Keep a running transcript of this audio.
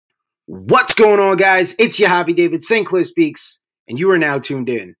What's going on, guys? It's your hobby, David St. Clair Speaks, and you are now tuned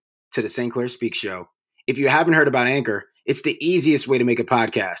in to the St. Clair Speaks Show. If you haven't heard about Anchor, it's the easiest way to make a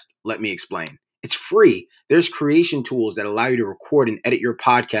podcast. Let me explain. It's free. There's creation tools that allow you to record and edit your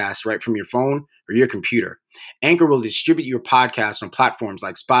podcast right from your phone or your computer. Anchor will distribute your podcast on platforms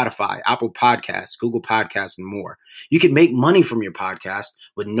like Spotify, Apple Podcasts, Google Podcasts, and more. You can make money from your podcast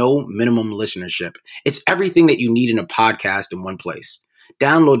with no minimum listenership. It's everything that you need in a podcast in one place.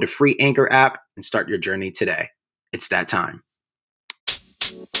 Download the free Anchor app and start your journey today. It's that time.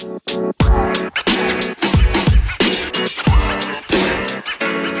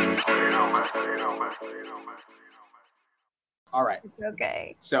 All right.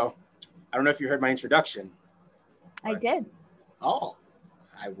 Okay. So, I don't know if you heard my introduction. I did. Oh,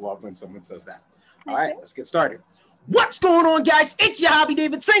 I love when someone says that. All right, let's get started. What's going on, guys? It's your hobby,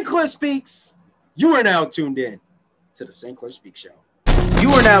 David St. Clair Speaks. You are now tuned in to the St. Clair Speaks Show.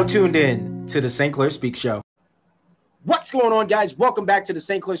 You are now tuned in to the St. Clair Speaks Show. What's going on, guys? Welcome back to the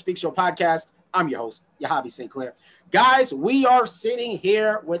St. Clair Speaks Show podcast. I'm your host, your hobby, St. Clair. Guys, we are sitting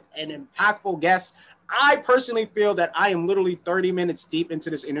here with an impactful guest. I personally feel that I am literally 30 minutes deep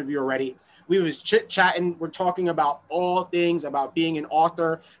into this interview already. We was chit-chatting. We're talking about all things about being an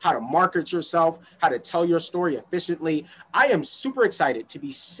author, how to market yourself, how to tell your story efficiently. I am super excited to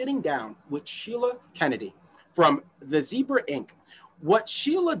be sitting down with Sheila Kennedy from The Zebra Inc. What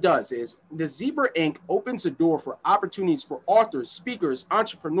Sheila does is The Zebra Inc. opens the door for opportunities for authors, speakers,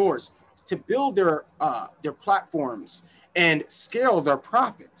 entrepreneurs to build their platforms and scale their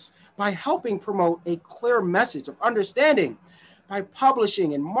profits by helping promote a clear message of understanding, by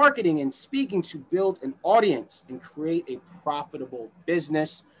publishing and marketing and speaking to build an audience and create a profitable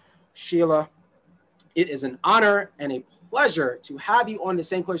business. Sheila, it is an honor and a pleasure to have you on the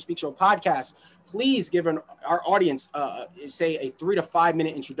St. Clair Speaks Show podcast. Please give our audience, say, a 3 to 5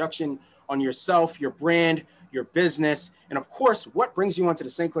 minute introduction on yourself, your brand, your business, and of course, what brings you onto the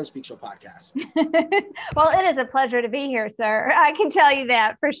St. Clair Speaks Show podcast. Well, it is a pleasure to be here, sir. I can tell you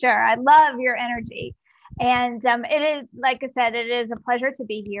that for sure. I love your energy. And it is, like I said, it is a pleasure to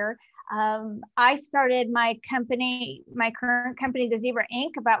be here. I started my company, my current company, The Zebra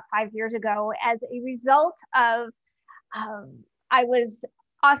Inc., about 5 years ago as a result of I was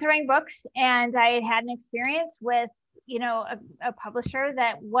authoring books and I had an experience with, a publisher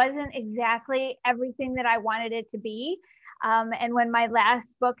that wasn't exactly everything that I wanted it to be. And when my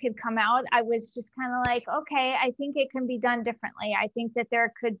last book had come out, I was just kind of like, okay, I think it can be done differently. I think that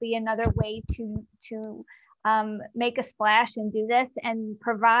there could be another way to make a splash and do this and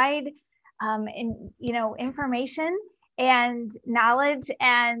provide, information and knowledge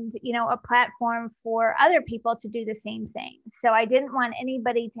and, a platform for other people to do the same thing. So I didn't want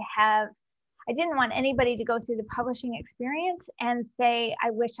anybody to go through the publishing experience and say, I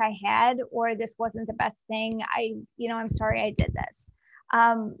wish I had, or this wasn't the best thing. I'm sorry I did this.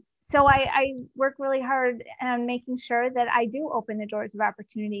 So I work really hard on making sure that I do open the doors of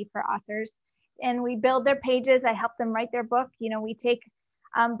opportunity for authors, and we build their pages. I help them write their book. We take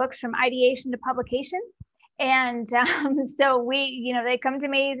books from ideation to publication. And so they come to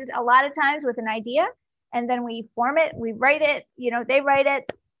me a lot of times with an idea, and then we form it, we write it, they write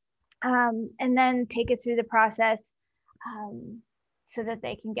it, and then take it through the process so that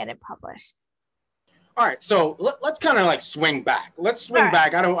they can get it published. All right, so let's kind of like swing back. Let's swing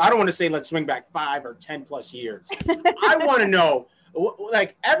back. I don't want to say let's swing back 5 or 10 plus years. I want to know,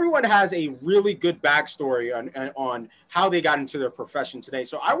 like, everyone has a really good backstory on how they got into their profession today.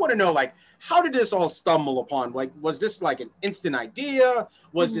 So I want to know, like, how did this all stumble upon? Like, was this like an instant idea?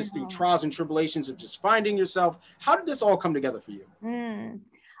 Was this through trials and tribulations of just finding yourself? How did this all come together for you?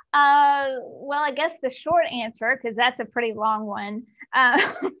 Well, I guess the short answer, because that's a pretty long one,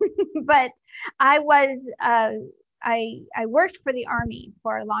 but I worked for the Army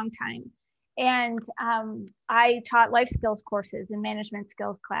for a long time, and I taught life skills courses and management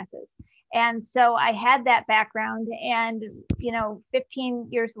skills classes. And so I had that background, and 15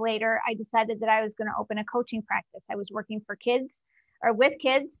 years later, I decided that I was going to open a coaching practice. I was working for kids or with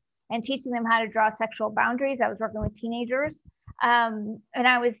kids and teaching them how to draw sexual boundaries. I was working with teenagers. And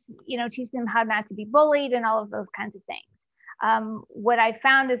I was, teaching them how not to be bullied and all of those kinds of things. What I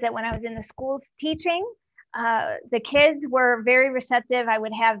found is that when I was in the schools teaching, the kids were very receptive. I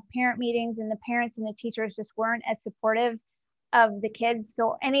would have parent meetings, and the parents and the teachers just weren't as supportive of the kids.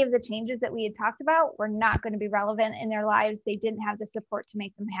 So any of the changes that we had talked about were not going to be relevant in their lives. They didn't have the support to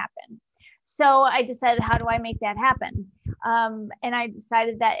make them happen. So I decided, how do I make that happen? And I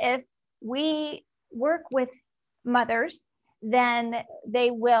decided that if we work with mothers, then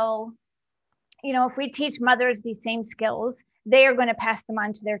they will, if we teach mothers these same skills, they are going to pass them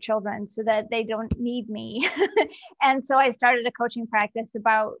on to their children so that they don't need me. And so I started a coaching practice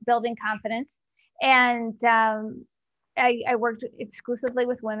about building confidence. And I worked exclusively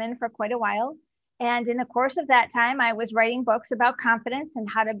with women for quite a while. And in the course of that time, I was writing books about confidence and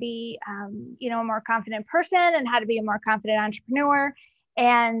how to be, a more confident person and how to be a more confident entrepreneur.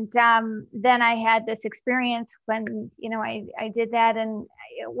 And then I had this experience when, I did that and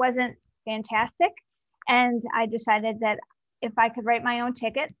it wasn't fantastic. And I decided that if I could write my own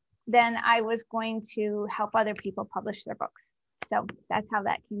ticket, then I was going to help other people publish their books. So that's how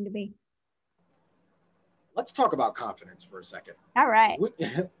that came to be. Let's talk about confidence for a second. All right.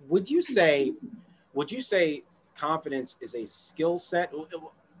 Would you say confidence is a skill set?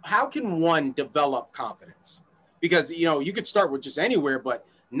 How can one develop confidence? Because, you could start with just anywhere, but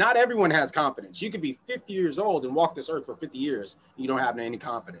not everyone has confidence. You could be 50 years old and walk this earth for 50 years. And you don't have any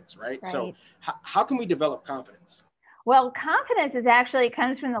confidence, right? So how can we develop confidence? Well, confidence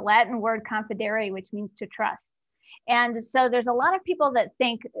comes from the Latin word confidere, which means to trust. And so there's a lot of people that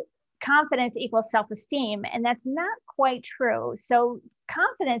think confidence equals self-esteem, and that's not quite true. So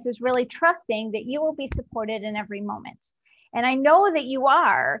confidence is really trusting that you will be supported in every moment. And I know that you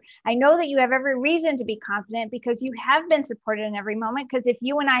are. I know that you have every reason to be confident because you have been supported in every moment. Because if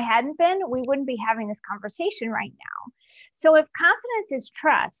you and I hadn't been, we wouldn't be having this conversation right now. So if confidence is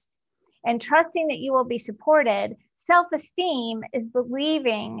trust and trusting that you will be supported, self-esteem is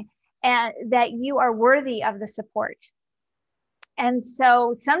believing that you are worthy of the support. And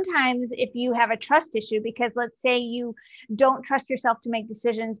so sometimes if you have a trust issue, because let's say you don't trust yourself to make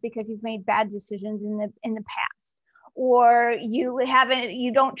decisions because you've made bad decisions in the past, or you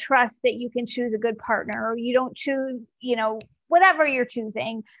don't trust that you can choose a good partner, or you don't choose, whatever you're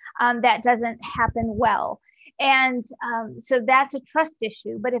choosing, that doesn't happen well. And so that's a trust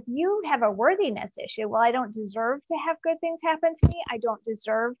issue. But if you have a worthiness issue, well, I don't deserve to have good things happen to me. I don't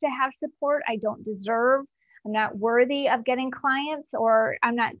deserve to have support. I'm not worthy of getting clients, or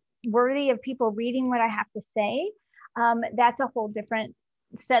I'm not worthy of people reading what I have to say. That's a whole different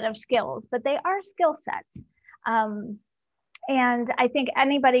set of skills, but they are skill sets. And I think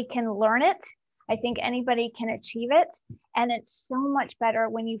anybody can learn it. I think anybody can achieve it. And it's so much better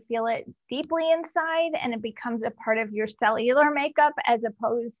when you feel it deeply inside and it becomes a part of your cellular makeup, as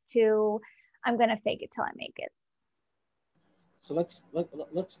opposed to, I'm going to fake it till I make it. So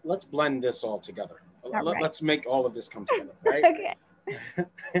let's blend this all together. Right. Let's make all of this come together, right?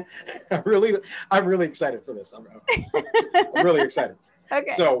 Okay. I'm really excited for this. I'm really excited.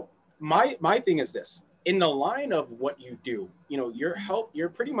 Okay. So my thing is this: in the line of what you do, you're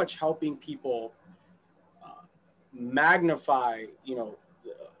pretty much helping people magnify,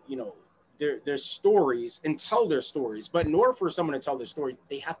 their stories and tell their stories. But in order for someone to tell their story,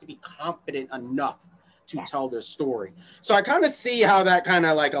 they have to be confident enough to tell their story. So I kind of see how that kind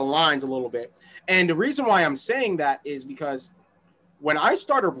of like aligns a little bit. And the reason why I'm saying that is because when I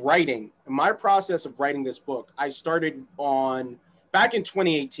started writing, my process of writing this book, I started back in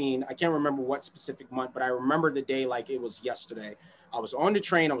 2018. I can't remember what specific month, but I remember the day like it was yesterday. I was on the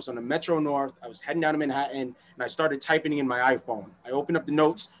train. I was on the Metro North. I was heading down to Manhattan, and I started typing in my iPhone. I opened up the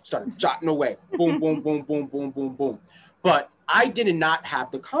notes, started jotting away. Boom, boom, boom, boom, boom, boom, boom. But I did not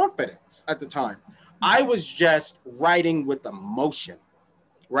have the confidence at the time. I was just writing with emotion,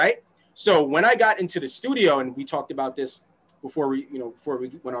 right? So when I got into the studio, and we talked about this before we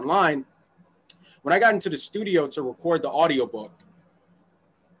went online, when I got into the studio to record the audiobook,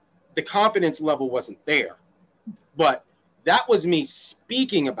 the confidence level wasn't there. But that was me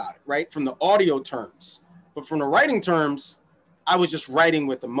speaking about it, right? From the audio terms. But from the writing terms, I was just writing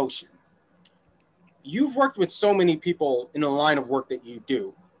with emotion. You've worked with so many people in the line of work that you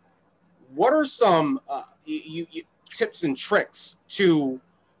do. What are some tips and tricks to,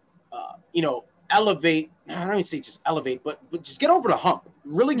 elevate? I don't even say just elevate, but just get over the hump.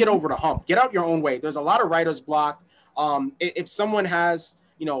 Really get over the hump. Get out your own way. There's a lot of writer's block. If someone has,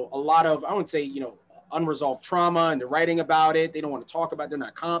 a lot of, I wouldn't say, unresolved trauma and they're writing about it, they don't want to talk about it, they're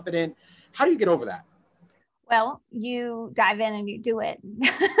not confident. How do you get over that? Well, you dive in and you do it.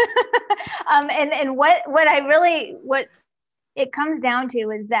 And what it comes down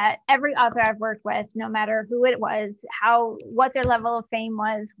to is that every author I've worked with, no matter who it was, what their level of fame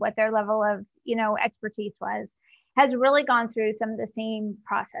was, what their level of, expertise was, has really gone through some of the same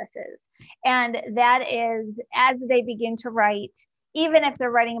processes. And that is, as they begin to write, even if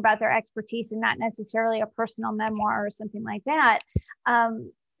they're writing about their expertise and not necessarily a personal memoir or something like that,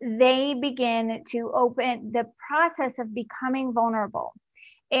 they begin to open the process of becoming vulnerable.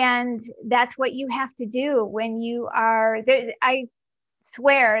 And that's what you have to do when you are, I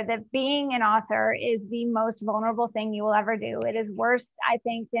swear that being an author is the most vulnerable thing you will ever do. It is worse, I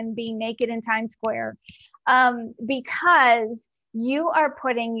think, than being naked in Times Square, because you are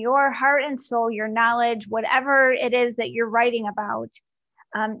putting your heart and soul, your knowledge, whatever it is that you're writing about,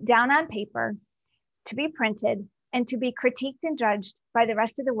 down on paper to be printed and to be critiqued and judged by the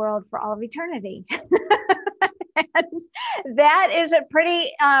rest of the world for all of eternity. And that is a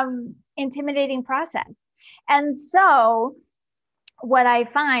pretty intimidating process. And so what I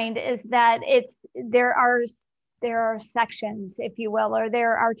find is that there are sections, if you will, or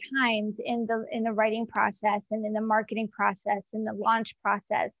there are times in the writing process and in the marketing process and the launch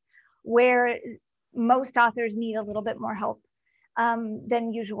process where most authors need a little bit more help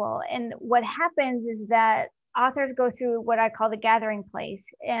than usual. And what happens is that authors go through what I call the gathering place,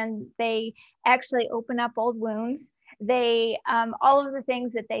 and they actually open up old wounds. They all of the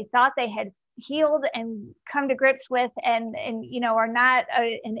things that they thought they had healed and come to grips with and are not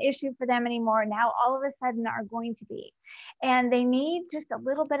an issue for them anymore, now all of a sudden are going to be. And they need just a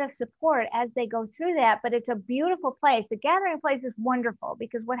little bit of support as they go through that. But it's a beautiful place. The gathering place is wonderful,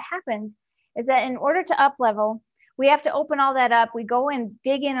 because what happens is that in order to up level, we have to open all that up. We go and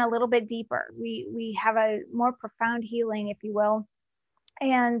dig in a little bit deeper. We have a more profound healing, if you will.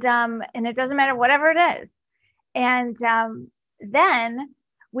 And it doesn't matter whatever it is. And then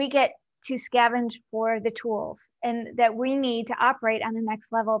we get to scavenge for the tools and that we need to operate on the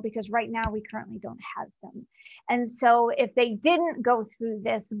next level, because right now we currently don't have them. And so if they didn't go through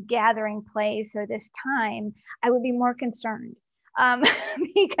this gathering place or this time, I would be more concerned,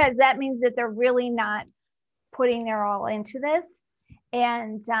 because that means that they're really not putting their all into this.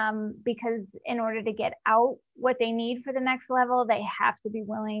 And because in order to get out what they need for the next level, they have to be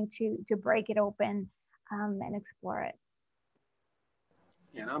willing to break it open and explore it.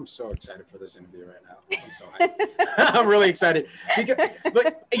 And I'm so excited for this interview right now. I'm so hyped. I'm really excited.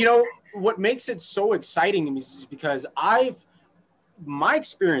 But what makes it so exciting to me is because my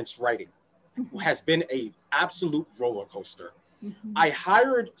experience writing has been a absolute roller coaster. Mm-hmm. I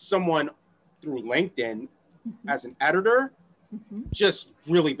hired someone through LinkedIn as an editor, just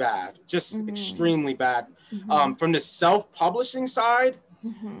really bad, just extremely bad. From the self-publishing side,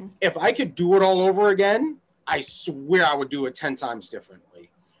 if I could do it all over again, I swear I would do it 10 times differently.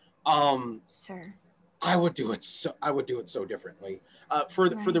 Sure. I would do it so differently. For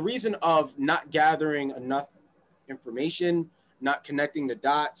the reason of not gathering enough information, not connecting the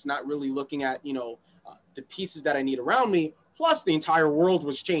dots, not really looking at, the pieces that I need around me. Plus the entire world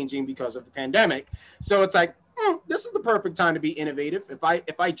was changing because of the pandemic. So it's like, this is the perfect time to be innovative. If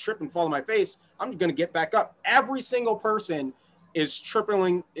I trip and fall on my face, I'm going to get back up. Every single person is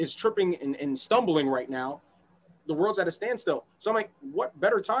tripping and stumbling right now. The world's at a standstill. So I'm like, what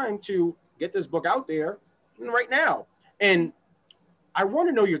better time to get this book out there than right now? And I want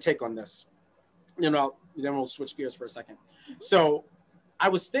to know your take on this. Then we'll switch gears for a second. So I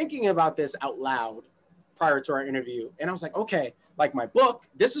was thinking about this out loud prior to our interview. And I was like, okay, like my book,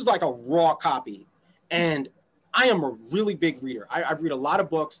 this is like a raw copy. And I am a really big reader. I've read a lot of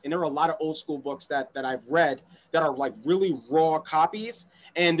books, and there are a lot of old school books that I've read that are like really raw copies.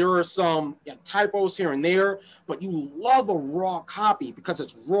 And there are some typos here and there, but you love a raw copy because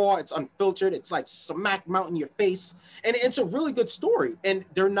it's raw, it's unfiltered, it's like smack mount in your face. And it's a really good story. And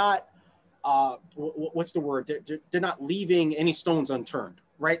they're not, what's the word? They're not leaving any stones unturned,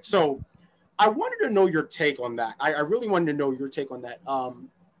 right? So I wanted to know your take on that. I really wanted to know your take on that.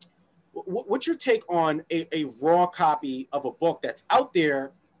 What's your take on a raw copy of a book that's out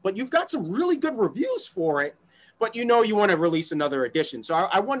there, but you've got some really good reviews for it, but you want to release another edition? So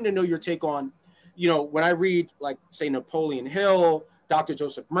I wanted to know your take on, when I read, like, say, Napoleon Hill, Dr.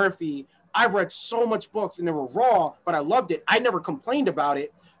 Joseph Murphy, I've read so much books and they were raw, but I loved it. I never complained about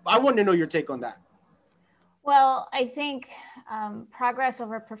it. I wanted to know your take on that. Well, I think progress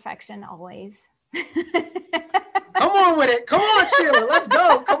over perfection always. Come on with it. Come on, Sheila. Let's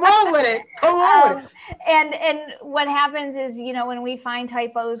go. Come on with it. Come on with it. And what happens is, when we find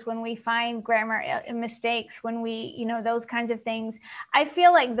typos, when we find grammar mistakes, when we, those kinds of things, I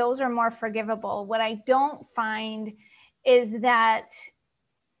feel like those are more forgivable. What I don't find is that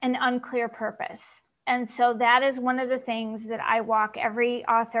an unclear purpose. And so that is one of the things that I walk every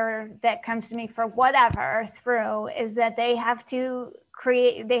author that comes to me for whatever through, is that they have to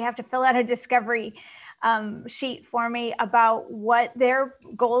fill out a discovery sheet for me about what their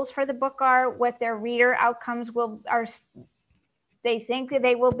goals for the book are, what their reader outcomes they think that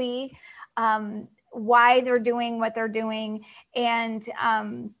they will be, why they're doing what they're doing. And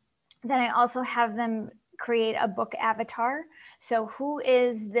then I also have them create a book avatar. So who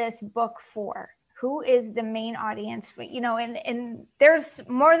is this book for? who is the main audience for, and there's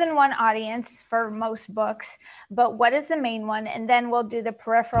more than one audience for most books, but what is the main one? And then we'll do the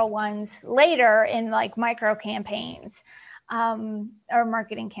peripheral ones later in like micro campaigns, or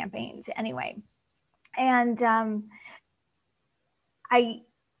marketing campaigns anyway. And I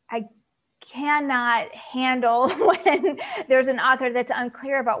cannot handle when there's an author that's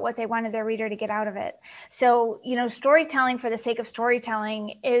unclear about what they wanted their reader to get out of it. So, storytelling for the sake of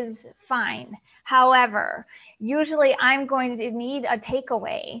storytelling is fine. However, usually I'm going to need a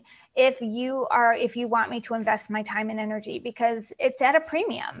takeaway if you want me to invest my time and energy, because it's at a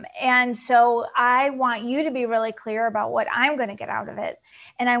premium. And so I want you to be really clear about what I'm going to get out of it.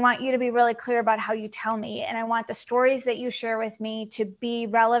 And I want you to be really clear about how you tell me. And I want the stories that you share with me to be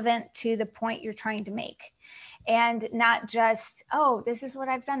relevant to the point you're trying to make, and not just, oh, this is what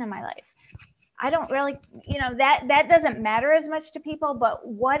I've done in my life. I don't really, that doesn't matter as much to people, but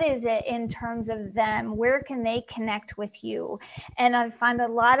what is it in terms of them? Where can they connect with you? And I find a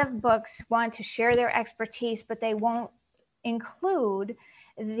lot of books want to share their expertise, but they won't include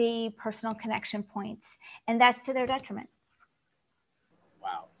the personal connection points. And that's to their detriment.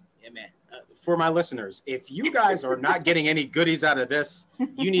 Wow. Yeah, man. For my listeners, if you guys are not getting any goodies out of this,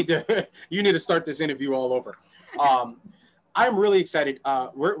 you need to start this interview all over. I'm really excited.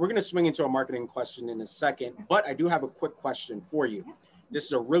 We're going to swing into a marketing question in a second, but I do have a quick question for you. This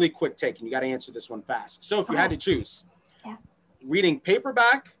is a really quick take, and you got to answer this one fast. So if you had to choose reading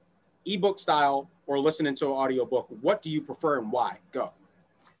paperback, ebook style, or listening to an audiobook, what do you prefer and why? Go.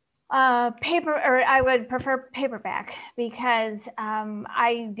 I would prefer paperback, because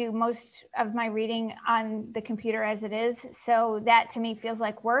I do most of my reading on the computer as it is. So that to me feels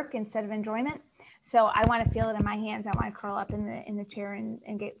like work instead of enjoyment. So I want to feel it in my hands. I want to curl up in the chair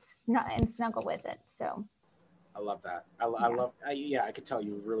and get snuggle with it. So I love that. I could tell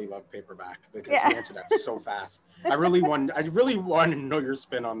you really love paperback, because you answered that so fast. I really want to know your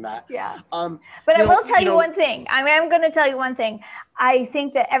spin on that. Yeah. But I will tell you one thing. I'm going to tell you one thing. I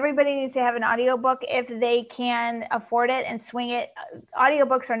think that everybody needs to have an audiobook if they can afford it and swing it.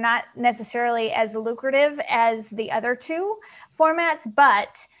 Audiobooks are not necessarily as lucrative as the other two formats,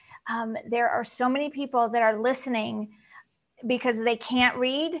 but there are so many people that are listening because they can't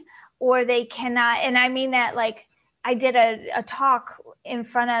read, or they cannot. And I mean that, like, I did a talk in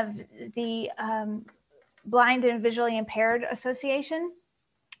front of the Blind and Visually Impaired Association.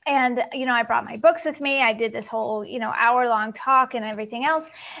 And, I brought my books with me. I did this whole, hour-long talk and everything else.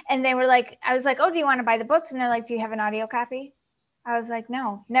 And they were like, I was like, oh, do you want to buy the books? And they're like, do you have an audio copy? I was like,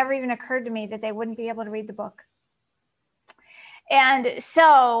 no, never even occurred to me that they wouldn't be able to read the book. And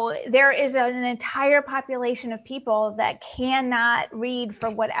so there is an entire population of people that cannot read for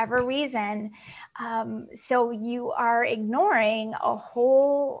whatever reason. So you are ignoring a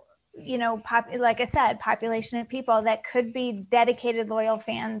whole, like I said, population of people that could be dedicated, loyal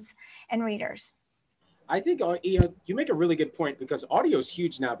fans and readers. I think you make a really good point, because audio is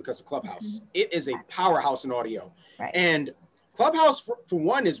huge now because of Clubhouse. Mm-hmm. It is a powerhouse in audio. Right. And Clubhouse, for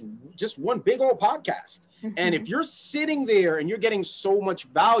one, is just one big old podcast. Mm-hmm. And if you're sitting there and you're getting so much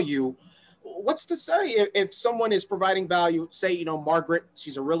value, what's to say if someone is providing value, say, Margaret,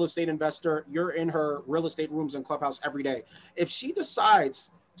 she's a real estate investor, you're in her real estate rooms in Clubhouse every day. If she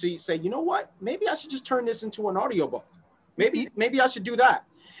decides to say, you know what, maybe I should just turn this into an audiobook. Maybe I should do that.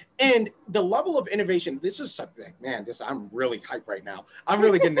 And the level of innovation, this is something, man, I'm really hyped right now. I'm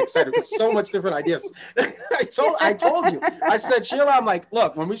really getting excited because so much different ideas. I told you, I said, Sheila, I'm like,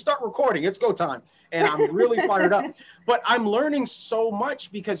 look, when we start recording, it's go time. And I'm really fired up. But I'm learning so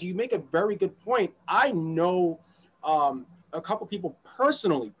much, because you make a very good point. I know a couple people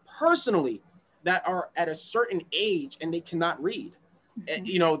personally that are at a certain age and they cannot read.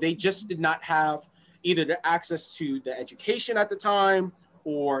 Mm-hmm. They just did not have either the access to the education at the time,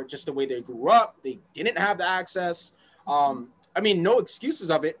 or just the way they grew up. They didn't have the access. No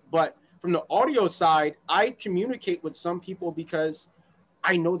excuses of it, but from the audio side, I communicate with some people because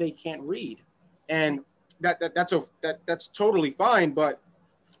I know they can't read, and that's totally fine. But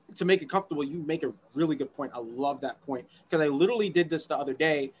to make it comfortable, you make a really good point. I love that point, because I literally did this the other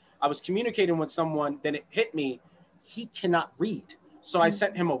day. I was communicating with someone, then it hit me, he cannot read. So I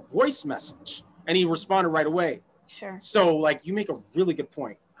sent him a voice message, and he responded right away. Sure. So, you make a really good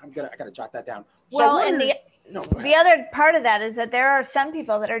point. I gotta jot that down. Well, so the other part of that is that there are some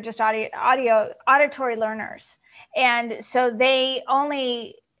people that are just auditory learners, and so they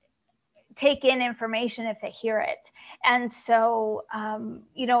only take in information if they hear it. And so,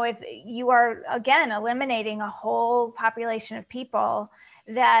 if you are again eliminating a whole population of people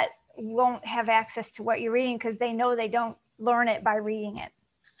that won't have access to what you're reading, because they know they don't learn it by reading it.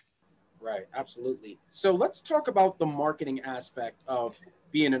 Right, absolutely. So let's talk about the marketing aspect of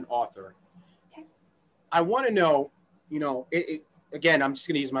being an author. Okay. I want to know, again, I'm just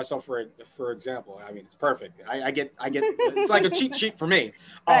going to use myself for example. I mean, it's perfect. I get, it's like a cheat sheet for me.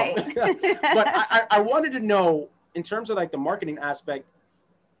 Right. But I wanted to know, in terms of like the marketing aspect,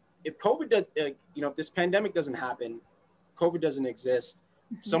 if COVID does, if this pandemic doesn't happen, COVID doesn't exist,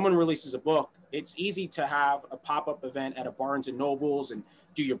 someone releases a book, it's easy to have a pop-up event at a Barnes and Nobles and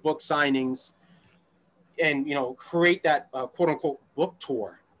do your book signings and, create that quote unquote book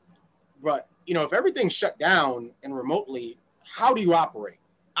tour. But, if everything's shut down and remotely, how do you operate?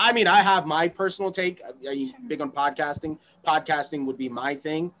 I mean, I have my personal take. I'm big on podcasting. Podcasting would be my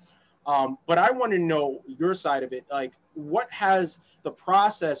thing. But I want to know your side of it. Like, what has the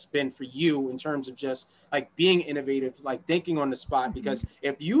process been for you in terms of just like being innovative, like thinking on the spot? Because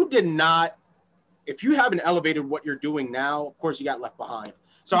if you haven't elevated what you're doing now, of course you got left behind.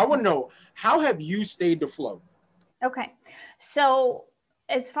 So I want to know, how have you stayed afloat? Okay. So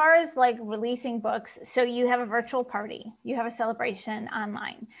as far as like releasing books, so you have a virtual party, you have a celebration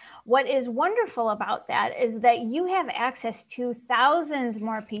online. What is wonderful about that is that you have access to thousands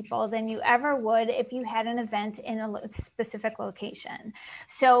more people than you ever would if you had an event in a specific location.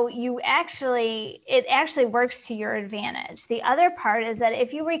 So it actually works to your advantage. The other part is that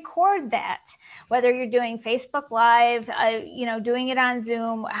if you record that, whether you're doing Facebook Live, doing it on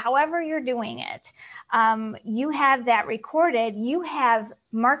Zoom, however you're doing it, you have that recorded, you have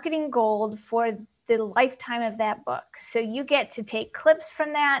marketing gold for the lifetime of that book. So you get to take clips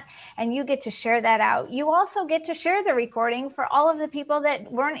from that and you get to share that out. You also get to share the recording for all of the people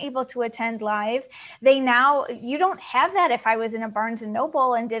that weren't able to attend live. You don't have that if I was in a Barnes and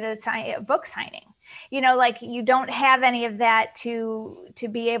Noble and did a book signing. You don't have any of that to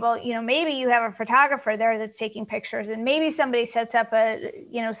be able, maybe you have a photographer there that's taking pictures and maybe somebody sets up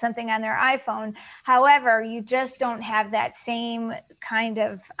something on their iPhone. However, you just don't have that same kind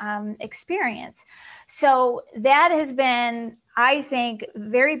of experience. So that has been, I think,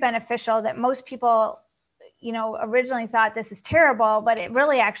 very beneficial, that most people originally thought this is terrible, but it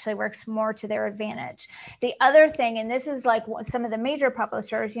really actually works more to their advantage. The other thing, and this is like what some of the major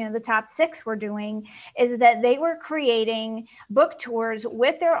publishers, the top 6 were doing, is that they were creating book tours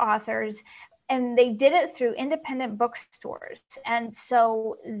with their authors, and they did it through independent bookstores. And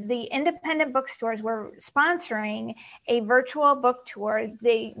so the independent bookstores were sponsoring a virtual book tour.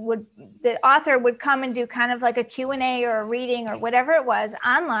 The author would come and do kind of like a Q&A or a reading or whatever it was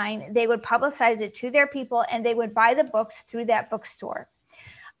online. They would publicize it to their people and they would buy the books through that bookstore.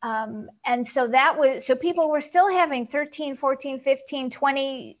 And so people were still having 13, 14, 15,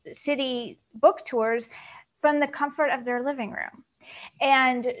 20 city book tours from the comfort of their living room.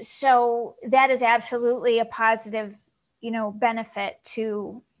 And so that is absolutely a positive, benefit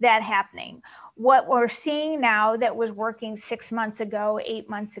to that happening. What we're seeing now that was working 6 months ago, 8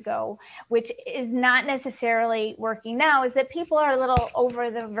 months ago, which is not necessarily working now, is that people are a little over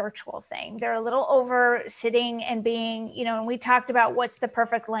the virtual thing. They're a little over sitting and being, and we talked about what's the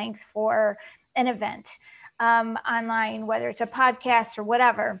perfect length for an event online, whether it's a podcast or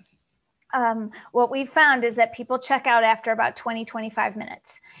whatever. What we've found is that people check out after about 20, 25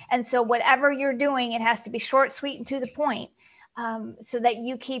 minutes. And so whatever you're doing, it has to be short, sweet, and to the point, so that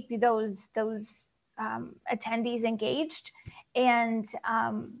you keep those attendees engaged and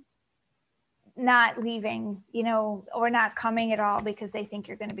not leaving, or not coming at all because they think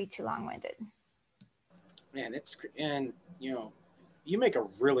you're going to be too long-winded. Man, you make a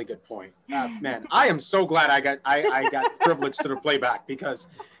really good point. Man, I am so glad I got privileged to the playback, because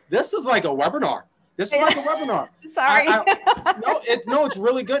this is like a webinar. Sorry. It's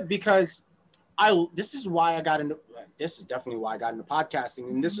really good, because this is definitely why I got into podcasting.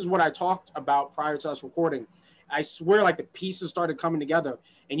 And this is what I talked about prior to us recording. I swear, like, the pieces started coming together,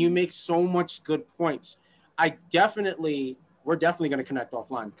 and you make so much good points. We're definitely going to connect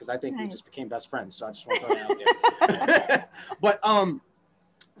offline, because I think we just became best friends. So I just want to throw that out there. But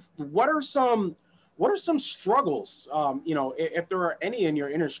what are some struggles, if there are any in your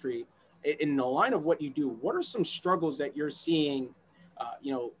industry, in the line of what you do, what are some struggles that you're seeing,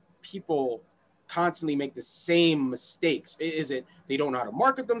 people constantly make the same mistakes? Is it they don't know how to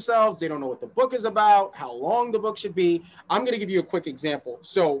market themselves? They don't know what the book is about, how long the book should be? I'm going to give you a quick example.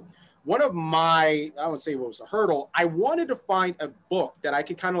 So one of my, I would say what was a hurdle, I wanted to find a book that I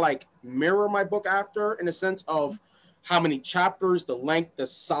could kind of like mirror my book after, in a sense of how many chapters, the length, the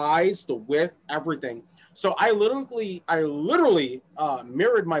size, the width, everything. So I literally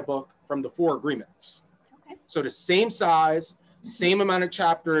mirrored my book from the 4 Agreements. Okay. So the same size, same amount of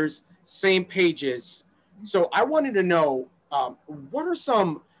chapters, same pages. So I wanted to know, what are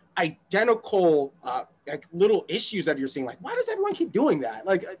some identical like little issues that you're seeing? Like, why does everyone keep doing that?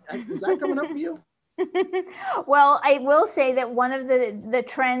 Like, is that coming up for you? Well, I will say that one of the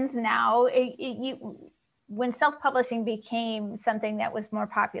trends now, when self-publishing became something that was more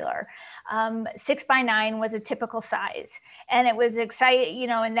popular, 6x9 was a typical size, and it was exciting,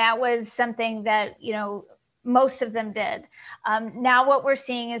 and that was something that, most of them did. Now what we're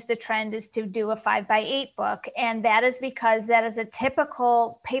seeing is the trend is to do a 5x8 book. And that is because that is a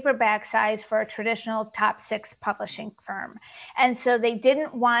typical paperback size for a traditional top 6 publishing firm. And so they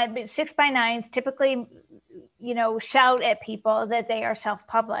didn't want 6x9s typically, shout at people that they are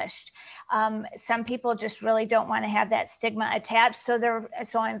self-published. Some people just really don't want to have that stigma attached. So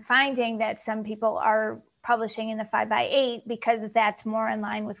I'm finding that some people are publishing in the 5x8 because that's more in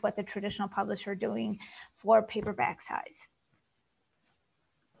line with what the traditional publisher are doing for paperback size.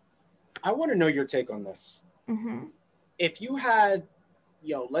 I want to know your take on this. Mm-hmm. If you had,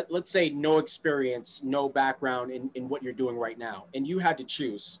 let's say no experience, no background in what you're doing right now, and you had to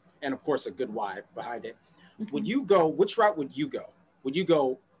choose, and of course a good why behind it, Mm-hmm. which route would you go? Would you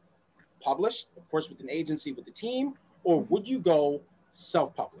go published, of course, with an agency, with the team, or would you go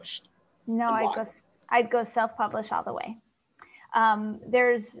self-published? No, I'd go self-publish all the way.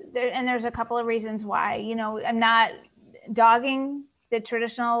 There's a couple of reasons why. I'm not dogging the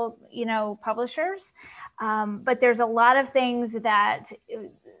traditional, publishers, but there's a lot of things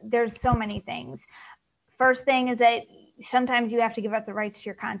there's so many things. First thing is that sometimes you have to give up the rights to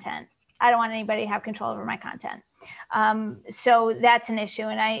your content. I don't want anybody to have control over my content. So that's an issue.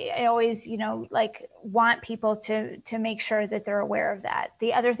 And I always, want people to make sure that they're aware of that.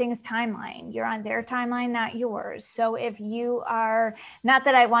 The other thing is timeline. You're on their timeline, not yours. So if you are, not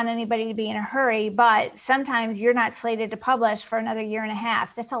that I want anybody to be in a hurry, but sometimes you're not slated to publish for another 1.5 years.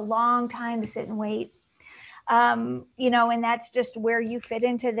 That's a long time to sit and wait. And that's just where you fit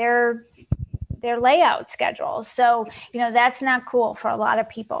into their layout schedule. So, that's not cool for a lot of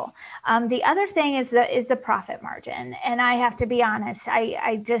people. The other thing is the profit margin. And I have to be honest,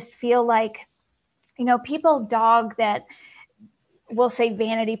 I just feel like, people dog that will say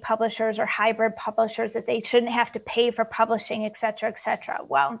vanity publishers or hybrid publishers, that they shouldn't have to pay for publishing, et cetera, et cetera.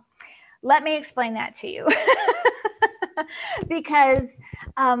 Well, let me explain that to you. Because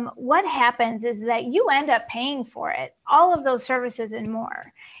what happens is that you end up paying for it, all of those services and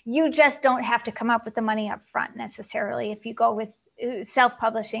more. You just don't have to come up with the money up front necessarily if you go with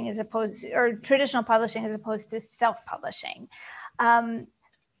self-publishing or traditional publishing as opposed to self-publishing.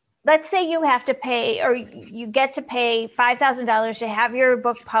 Let's say you have to pay, or you get to pay $5,000 to have your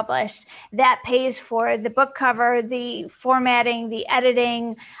book published. That pays for the book cover, the formatting, the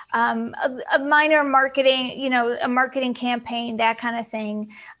editing, a minor marketing, a marketing campaign, that kind of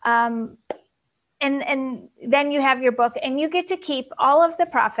thing. And then you have your book, and you get to keep all of the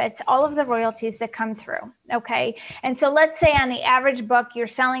profits, all of the royalties that come through. Okay. And so let's say on the average book, you're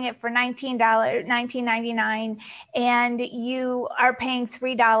selling it for $19.99, and you are paying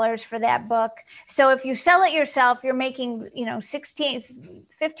 $3 for that book. So if you sell it yourself, you're making,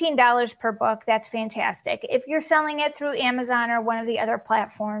 $15 per book. That's fantastic. If you're selling it through Amazon or one of the other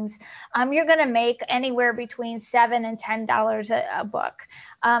platforms, you're going to make anywhere between $7 and $10 a book.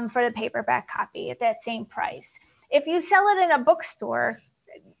 For the paperback copy at that same price. If you sell it in a bookstore,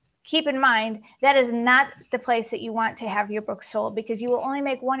 keep in mind that is not the place that you want to have your book sold, because you will only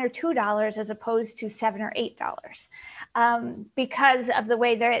make $1 or $2 as opposed to $7 or $8 because of the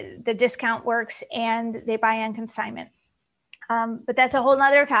way the discount works, and they buy on consignment. But that's a whole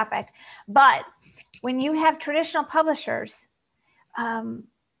nother topic. But when you have traditional publishers,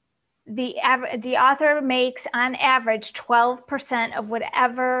 the author makes on average 12% of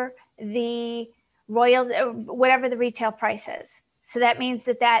whatever the retail price is. So that means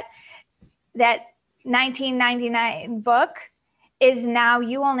that $19.99 book is now,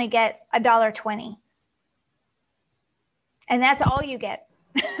 you only get $1.20, and that's all you get.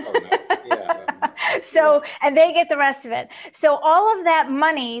 So, and they get the rest of it. So all of that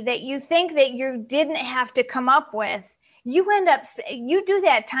money that you think that you didn't have to come up with, you do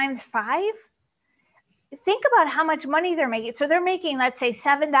that times 5. Think about how much money they're making. So they're making, let's say,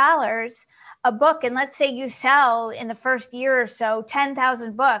 $7 a book. And let's say you sell in the first year or so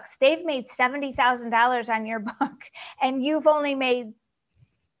 10,000 books. They've made $70,000 on your book, and you've only made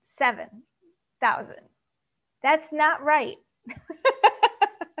 7,000. That's not right.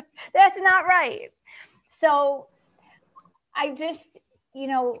 That's not right. So I just,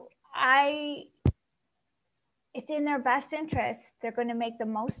 it's in their best interest. They're going to make the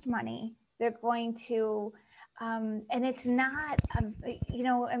most money. They're going to And it's not,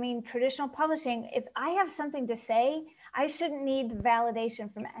 I mean, traditional publishing, if I have something to say, I shouldn't need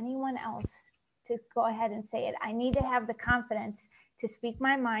validation from anyone else to go ahead and say it. I need to have the confidence to speak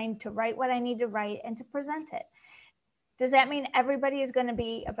my mind, to write what I need to write, and to present it. Does that mean everybody is going to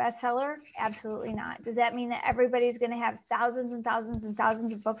be a bestseller? Absolutely not. Does that mean that everybody is going to have thousands and thousands and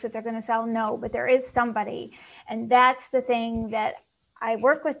thousands of books that they're going to sell? No, but there is somebody. And that's the thing that I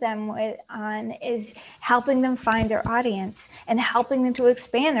work with them on, is helping them find their audience and helping them to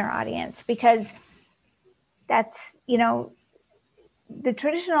expand their audience, because that's, the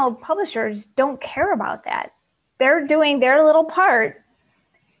traditional publishers don't care about that. They're doing their little part,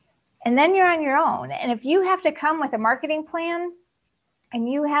 and then you're on your own. And if you have to come with a marketing plan,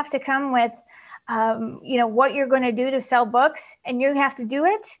 and you have to come with, what you're going to do to sell books, and you have to do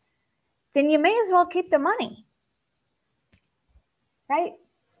it, then you may as well keep the money. Right?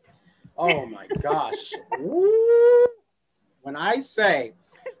 Oh my gosh. Woo. When I say,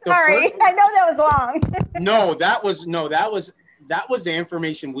 sorry, I know that was long. No, that was the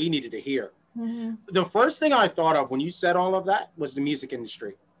information we needed to hear. Mm-hmm. The first thing I thought of when you said all of that was the music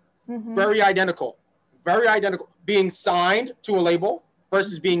industry. Mm-hmm. Very identical. Being signed to a label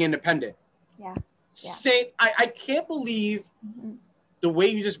versus being independent. Yeah. Same. I can't believe the way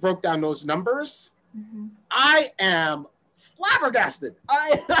you just broke down those numbers. Mm-hmm. I am flabbergasted.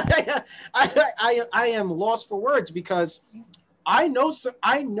 I am lost for words, because I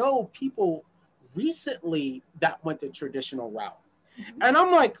know people recently that went the traditional route. Mm-hmm. And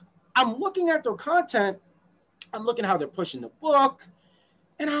I'm looking at their content, I'm looking how they're pushing the book,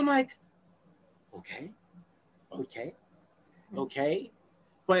 and I'm like, okay.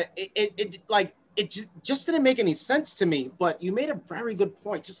 But it just didn't make any sense to me. But you made a very good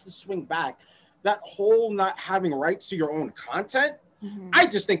point, just to swing back. That whole not having rights to your own content, I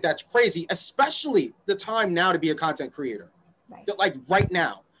just think that's crazy, especially the time now to be a content creator. Right. Like right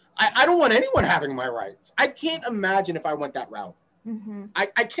now, I don't want anyone having my rights. I can't imagine if I went that route. Mm-hmm. I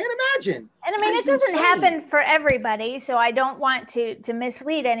can't imagine. And I mean, it doesn't happen for everybody, so I don't want to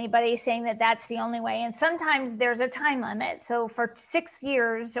mislead anybody saying that that's the only way. And sometimes there's a time limit. So for 6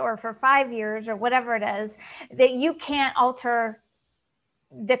 years or for 5 years or whatever it is, that you can't alter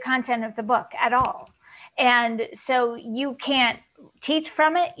the content of the book at all. And so you can't teach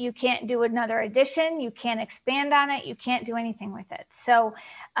from it. You can't do another edition. You can't expand on it. You can't do anything with it. So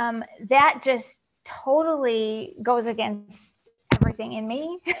that just totally goes against everything in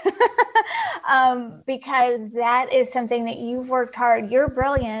me, because that is something that you've worked hard. Your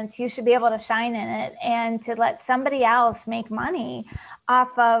brilliance, you should be able to shine in it, and to let somebody else make money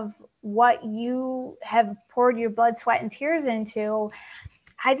off of what you have poured your blood, sweat, and tears into.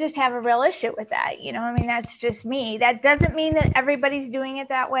 I just have a real issue with that. I mean, that's just me. That doesn't mean that everybody's doing it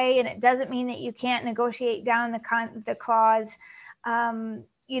that way. And it doesn't mean that you can't negotiate down the clause,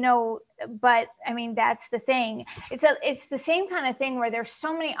 but I mean, that's the thing. It's the same kind of thing where there's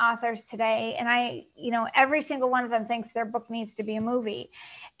so many authors today, and every single one of them thinks their book needs to be a movie.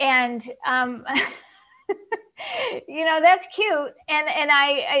 And, that's cute. And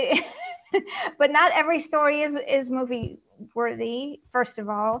I but not every story is movie worthy, first of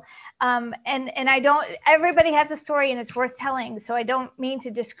all. And everybody has a story and it's worth telling. So I don't mean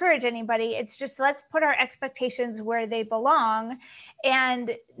to discourage anybody. It's just, let's put our expectations where they belong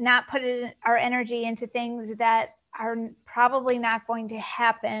and not put our energy into things that are probably not going to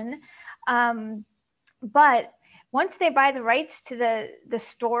happen. But once they buy the rights to the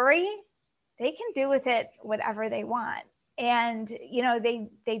story, they can do with it whatever they want. And,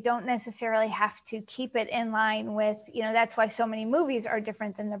 they don't necessarily have to keep it in line with, that's why so many movies are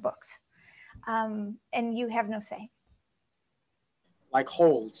different than the books. And you have no say. Like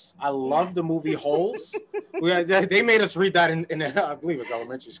Holes. I love the movie Holes. They made us read that in I believe it was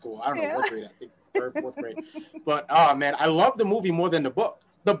elementary school. I don't know what grade, I think 3rd, 4th grade. But, oh man, I love the movie more than the book.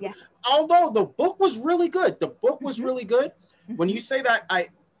 Although the book was really good. When you say that,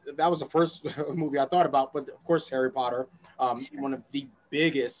 that was the first movie I thought about, but of course, Harry Potter, one of the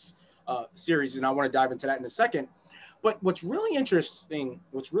biggest series, and I want to dive into that in a second. But what's really interesting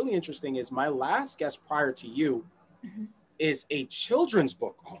is my last guest prior to you is a children's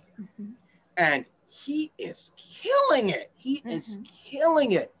book author, and he is killing it.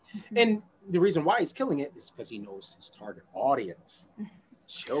 And the reason why he's killing it is because he knows his target audience,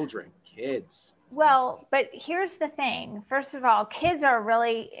 children, kids. Well, but here's the thing. First of all, kids are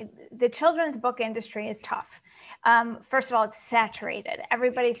the children's book industry is tough. First of all, it's saturated.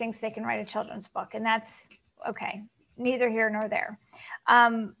 Everybody thinks they can write a children's book, and that's okay. Neither here nor there.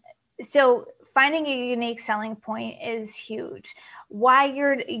 So finding a unique selling point is huge. Why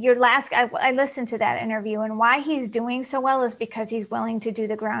I listened to that interview, and why he's doing so well is because he's willing to do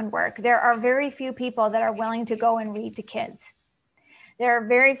the groundwork. There are very few people that are willing to go and read to kids. There are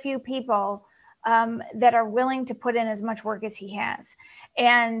very few people that are willing to put in as much work as he has.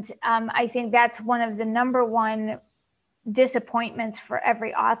 And I think that's one of the number one disappointments for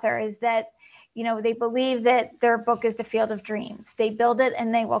every author, is that, you know, they believe that their book is the field of dreams. They build it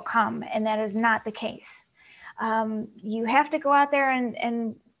and they will come. And that is not the case. You have to go out there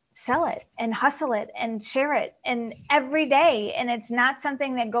and sell it and hustle it and share it, and every day. And it's not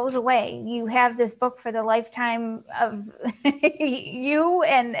something that goes away. You have this book for the lifetime of you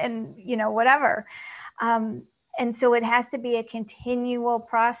and, you know, whatever. And so it has to be a continual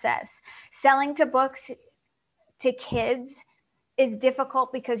process. Selling to kids is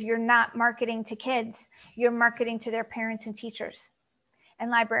difficult because you're not marketing to kids. You're marketing to their parents and teachers and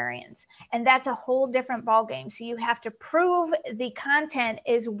librarians. And that's a whole different ballgame. So you have to prove the content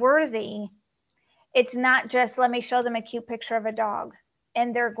is worthy. It's not just, let me show them a cute picture of a dog,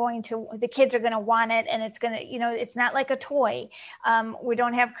 and the kids are going to want it. And it's going to, you know, it's not like a toy. We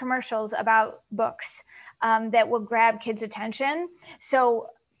don't have commercials about books that will grab kids' attention. So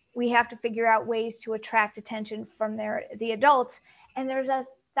we have to figure out ways to attract attention from the adults. And there's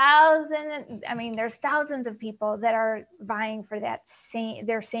thousands of people that are vying for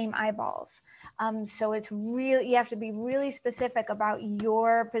their same eyeballs. So it's really, you have to be really specific about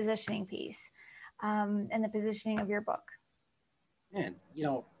your positioning piece and the positioning of your book. Man,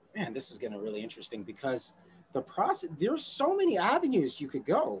 this is getting really interesting, because the process, there's so many avenues you could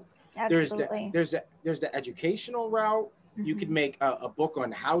go. Absolutely. There's the educational route. Mm-hmm. You could make a book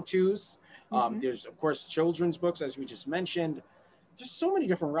on how-tos. Mm-hmm. There's, of course, children's books, as we just mentioned. There's so many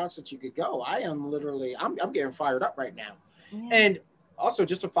different routes that you could go. I'm getting fired up right now. Yeah. And also,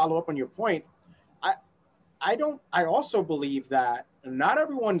 just to follow up on your point, I also believe that not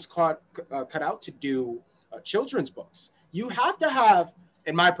everyone's cut out to do children's books. You have to have,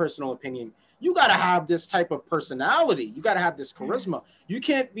 in my personal opinion, you got to have this type of personality. You got to have this charisma. You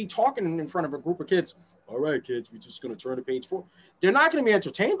can't be talking in front of a group of kids. All right, kids, we're just going to turn to page 4. They're not going to be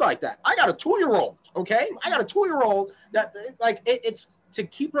entertained like that. I got a 2-year-old, okay? I got a 2-year-old that, like, it's to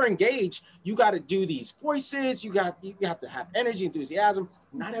keep her engaged, you got to do these voices. You have to have energy, enthusiasm.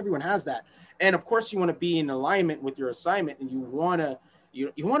 Not everyone has that. And, of course, you want to be in alignment with your assignment, and you want to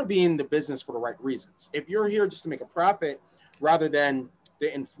be in the business for the right reasons. If you're here just to make a profit rather than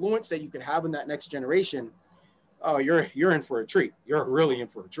the influence that you could have in that next generation, oh, you're in for a treat. You're really in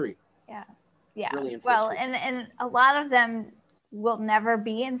for a treat. Yeah. Yeah. Really, well, and a lot of them will never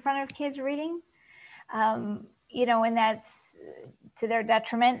be in front of kids reading, you know, and that's to their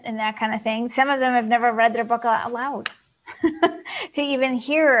detriment and that kind of thing. Some of them have never read their book aloud to even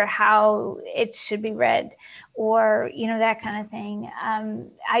hear how it should be read, or, you know, that kind of thing.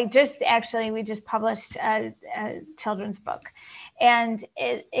 We just published a children's book, and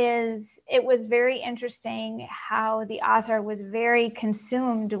it was very interesting how the author was very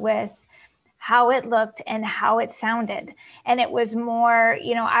consumed with how it looked and how it sounded. And it was more,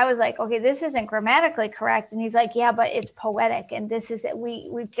 you know, I was like, okay, this isn't grammatically correct. And he's like, yeah, but it's poetic. And this is,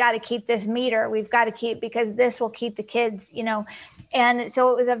 we've got to keep this meter. We've got to keep, because this will keep the kids, you know. And so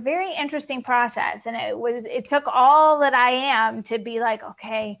it was a very interesting process. And it took all that I am to be like,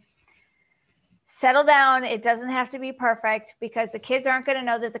 okay, settle down. It doesn't have to be perfect, because the kids aren't going to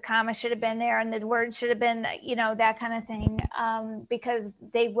know that the comma should have been there and the word should have been, you know, that kind of thing, because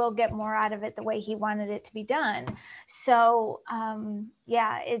they will get more out of it the way he wanted it to be done. So,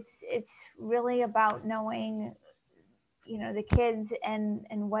 yeah, it's really about knowing, you know, the kids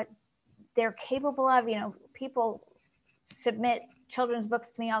and what they're capable of. You know, people submit children's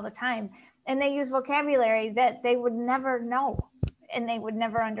books to me all the time, and they use vocabulary that they would never know and they would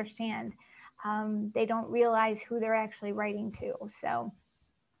never understand. They don't realize who they're actually writing to. So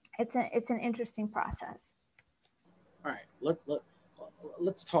it's an interesting process. All right,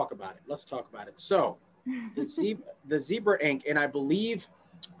 let's talk about it. So the zebra ink, and I believe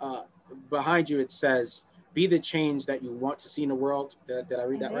behind you it says, "Be the change that you want to see in the world." Did I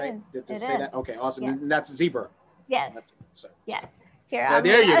read that right? Did it say that? Okay, awesome. Yeah. And that's a zebra. Yes. Yes. Here,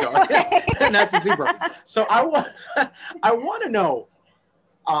 there you go. And that's a zebra. So I want to know.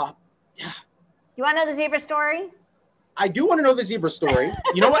 You want to know the zebra story? I do want to know the zebra story.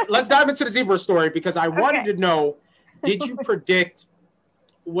 You know what? Let's dive into the zebra story, because I wanted to know, did you predict,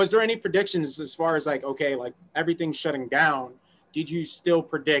 was there any predictions as far as like, okay, like everything's shutting down? Did you still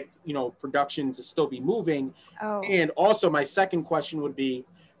predict, you know, production to still be moving? Oh. And also my second question would be,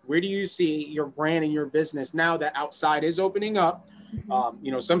 where do you see your brand and your business now that outside is opening up?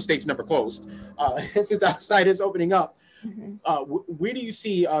 Some states never closed since outside is opening up. Where do you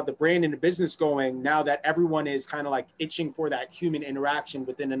see the brand and the business going now that everyone is kind of like itching for that human interaction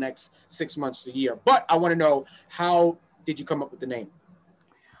within the next 6 months to a year? But I want to know, how did you come up with the name?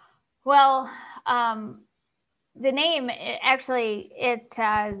 Well, the name, I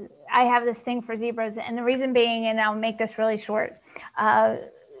have this thing for zebras, and the reason being, and I'll make this really short,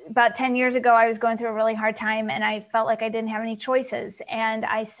 about 10 years ago, I was going through a really hard time, and I felt like I didn't have any choices. And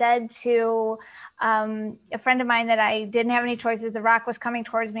I said to a friend of mine that I didn't have any choices. The rock was coming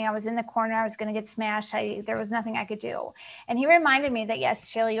towards me. I was in the corner. I was going to get smashed. There was nothing I could do. And he reminded me that, yes,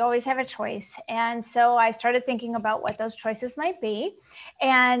 Sheila, you always have a choice. And so I started thinking about what those choices might be.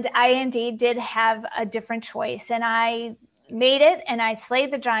 And I indeed did have a different choice. And I made it, and I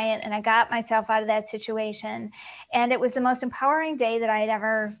slayed the giant, and I got myself out of that situation. And it was the most empowering day that I had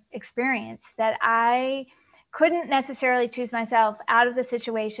ever experienced, that I couldn't necessarily choose myself out of the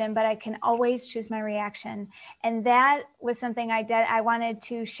situation, but I can always choose my reaction. And that was something I wanted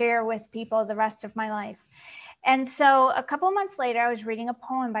to share with people the rest of my life. And so a couple of months later, I was reading a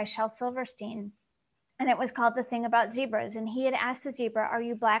poem by Shel Silverstein, and it was called The Thing About Zebras. And he had asked the zebra, are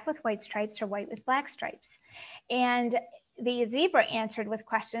you black with white stripes or white with black stripes? And the zebra answered with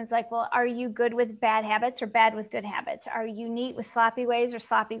questions like, well, are you good with bad habits or bad with good habits? Are you neat with sloppy ways or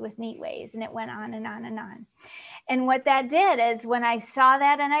sloppy with neat ways? And it went on and on and on. And what that did is, when I saw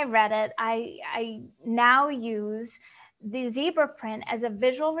that and I read it, I now use the zebra print as a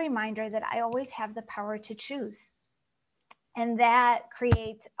visual reminder that I always have the power to choose. And that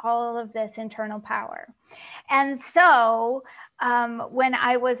creates all of this internal power. And so when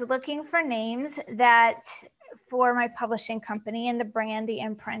I was looking for names for my publishing company and the brand, the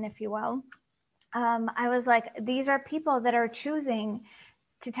imprint, if you will, I was like, these are people that are choosing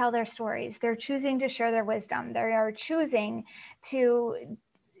to tell their stories. They're choosing to share their wisdom. They are choosing to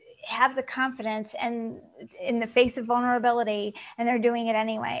have the confidence and in the face of vulnerability, and they're doing it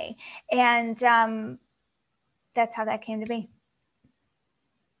anyway. And that's how that came to be.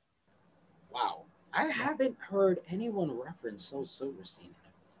 Wow. I haven't heard anyone reference Shel Silverstein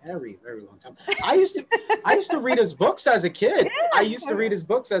in a very, very long time. I used to read his books as a kid.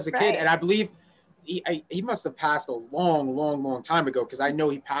 And I believe he must have passed a long, long, long time ago, because I know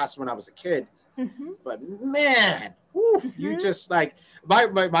he passed when I was a kid. But man, you just like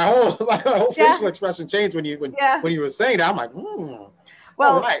my whole facial expression changed when you were saying that. I'm like, well,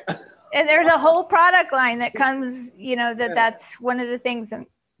 all right. And there's a whole product line that comes, that's one of the things that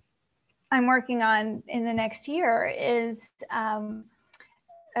I'm working on in the next year is,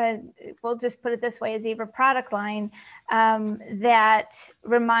 we'll just put it this way, a zebra product line that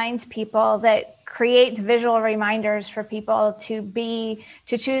reminds people, that creates visual reminders for people to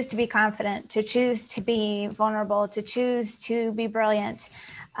choose to be confident, to choose to be vulnerable, to choose to be brilliant,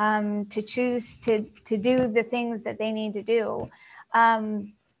 to choose to do the things that they need to do.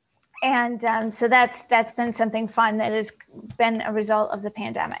 So that's been something fun that has been a result of the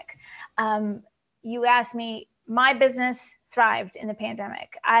pandemic. You asked me, my business thrived in the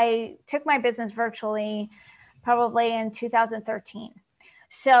pandemic. I took my business virtually probably in 2013.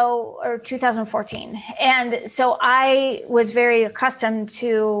 Or 2014. And so I was very accustomed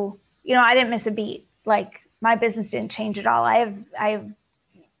to, I didn't miss a beat. Like, my business didn't change at all. I have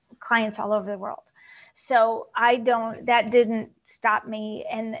clients all over the world. So that didn't stop me.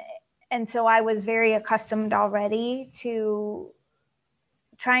 And so I was very accustomed already to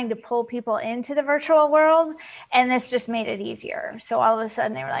trying to pull people into the virtual world. And this just made it easier. So all of a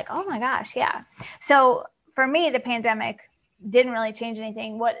sudden they were like, oh my gosh, yeah. So for me, the pandemic didn't really change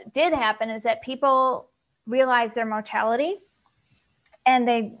anything. What did happen is that people realized their mortality, and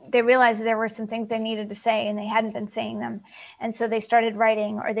they realized there were some things they needed to say and they hadn't been saying them. And so they started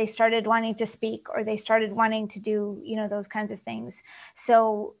writing, or they started wanting to speak, or they started wanting to do, those kinds of things.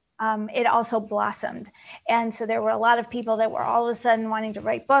 So it also blossomed. And so there were a lot of people that were all of a sudden wanting to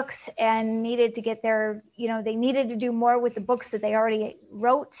write books and needed to get they needed to do more with the books that they already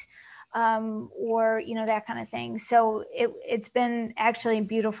wrote, or, that kind of thing. So it's been actually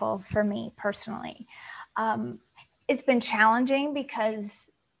beautiful for me personally. It's been challenging because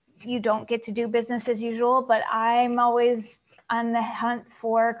you don't get to do business as usual, but I'm always on the hunt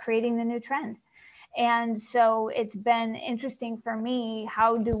for creating the new trend. And so it's been interesting for me.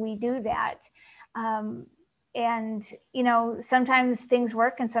 How do we do that? And, sometimes things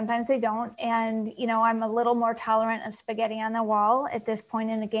work and sometimes they don't. And, I'm a little more tolerant of spaghetti on the wall at this point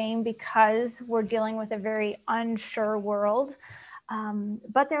in the game, because we're dealing with a very unsure world.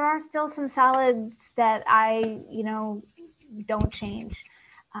 But there are still some solids that I, don't change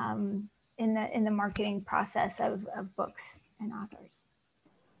in the marketing process of books and authors.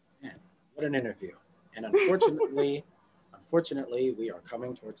 Man, what an interview. And unfortunately, we are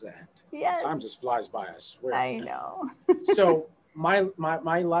coming towards the end. Yes. Time just flies by, I swear. I know. So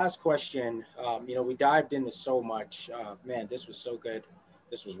my last question, we dived into so much. Man, this was so good.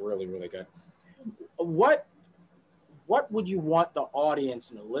 This was really, really good. What would you want the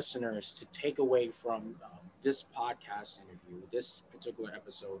audience and the listeners to take away from this podcast interview, this particular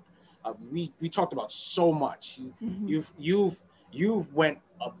episode? We talked about so much. You've went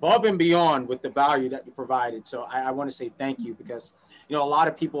above and beyond with the value that you provided. So I want to say thank you, because, a lot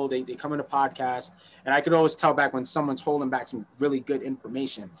of people, they come into podcasts, and I could always tell back when someone's holding back some really good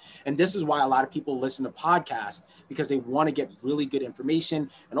information. And this is why a lot of people listen to podcasts, because they want to get really good information.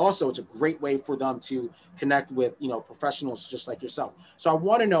 And also it's a great way for them to connect with, professionals just like yourself. So I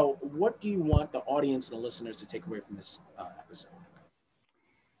want to know, what do you want the audience and the listeners to take away from this episode?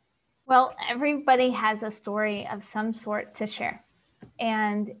 Well, everybody has a story of some sort to share,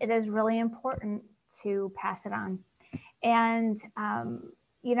 and it is really important to pass it on. And,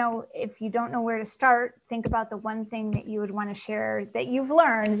 if you don't know where to start, think about the one thing that you would want to share, that you've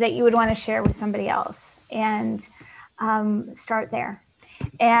learned, that you would want to share with somebody else, and start there.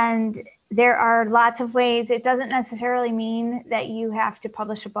 And there are lots of ways. It doesn't necessarily mean that you have to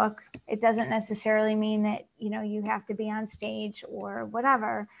publish a book. It doesn't necessarily mean that, you have to be on stage or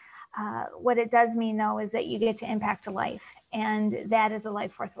whatever. What it does mean, though, is that you get to impact a life, and that is a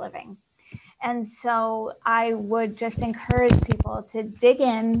life worth living. And so I would just encourage people to dig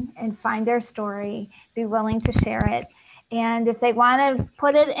in and find their story, be willing to share it. And if they want to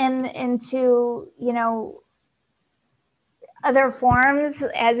put it into, other forms,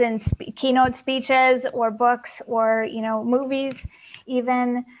 as in keynote speeches or books or, movies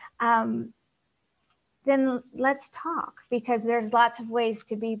even, then let's talk, because there's lots of ways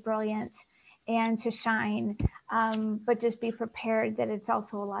to be brilliant and to shine, but just be prepared that it's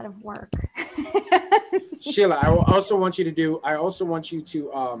also a lot of work. Sheila, I also want you to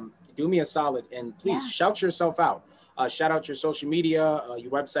do me a solid, and please shout yourself out. Shout out your social media,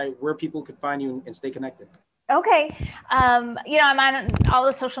 your website, where people can find you and stay connected. Okay. I'm on all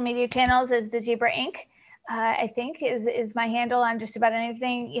the social media channels as the Zebra Inc. I think is my handle on just about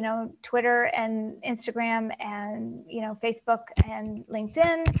anything, Twitter and Instagram and, Facebook and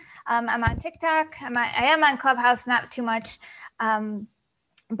LinkedIn. I'm on TikTok. I am on Clubhouse, not too much.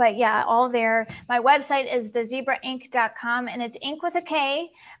 But yeah, all there. My website is thezebrainc.com, and it's ink with a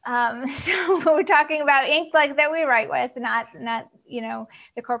K. So we're talking about ink like that we write with, not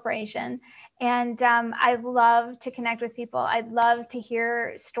the corporation. And I love to connect with people. I'd love to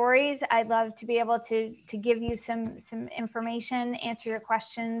hear stories. I'd love to be able to give you some information, answer your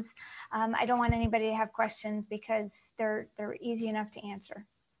questions. I don't want anybody to have questions, because they're easy enough to answer.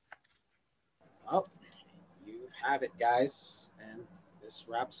 Well, you have it, guys. And this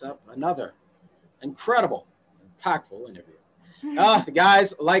wraps up another incredible, impactful interview.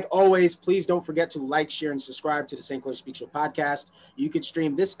 Guys, like always, please don't forget to like, share, and subscribe to the St. Clair Speak Show podcast. You can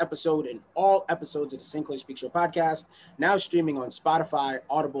stream this episode and all episodes of the St. Clair Speak Show podcast, now streaming on Spotify,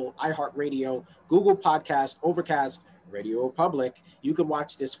 Audible, iHeartRadio, Google Podcast, Overcast, Radio Public. You can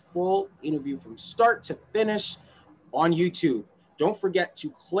watch this full interview from start to finish on YouTube. Don't forget to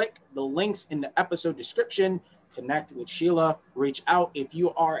click the links in the episode description. Connect with Sheila. Reach out if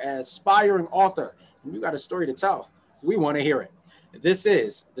you are an aspiring author and you got a story to tell. We want to hear it. This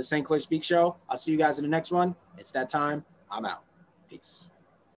is the St. Clair Speak Show. I'll see you guys in the next one. It's that time. I'm out. Peace.